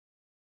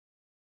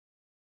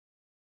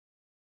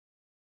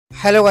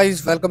Hello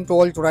guys, welcome to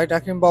all. Today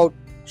talking about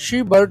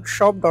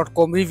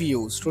Shebirdshop.com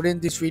reviews. Today in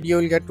this video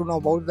you'll get to know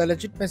about the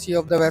legitimacy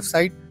of the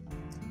website.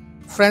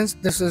 Friends,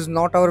 this is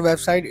not our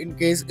website. In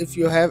case if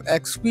you have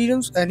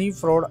experienced any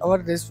fraud over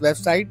this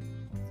website,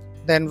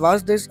 then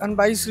watch this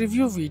unbiased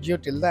review video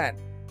till the end.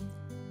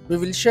 We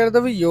will share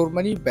your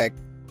money back.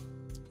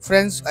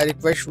 Friends, I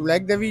request you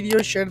like the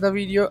video, share the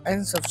video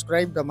and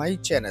subscribe to my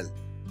channel.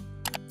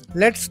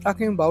 Let's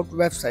talking about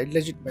website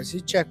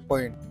legitimacy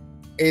checkpoint.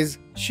 Is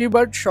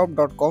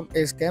Shebirdshop.com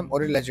a scam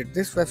or a legit?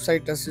 This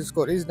website trust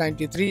score is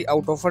 93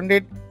 out of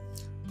 100.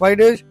 Why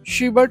does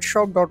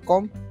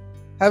Shebirdshop.com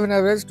have an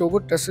average to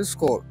good trust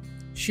score?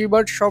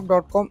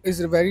 Shebirdshop.com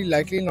is very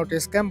likely not a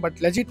scam but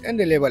legit and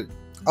reliable.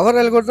 Our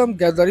algorithm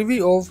gave the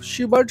review of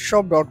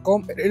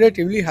Shebirdshop.com a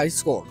relatively high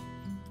score.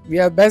 We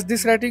have based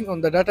this rating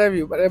on the data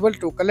we were able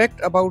to collect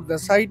about the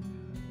site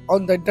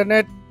on the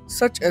internet,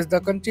 such as the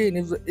country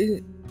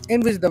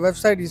in which the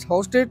website is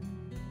hosted,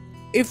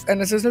 if an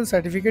SSL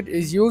certificate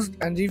is used,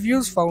 and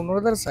reviews found on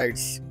other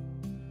sites.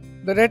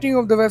 The rating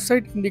of the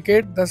website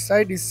indicates the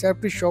site is safe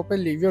to shop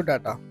and leave your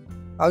data.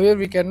 However,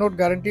 we cannot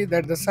guarantee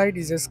that the site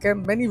is a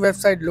scam. Many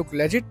websites look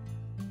legit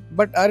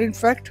but are in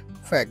fact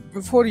fake.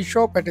 Before you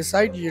shop at a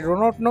site you do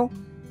not know,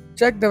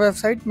 check the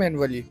website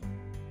manually.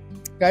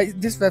 Guys,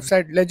 this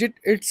website legit,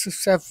 it's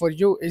safe for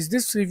you. Is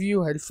this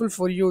review helpful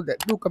for you? That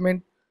do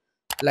comment,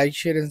 like,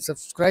 share and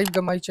subscribe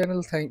to my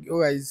channel. Thank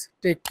you guys.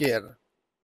 Take care.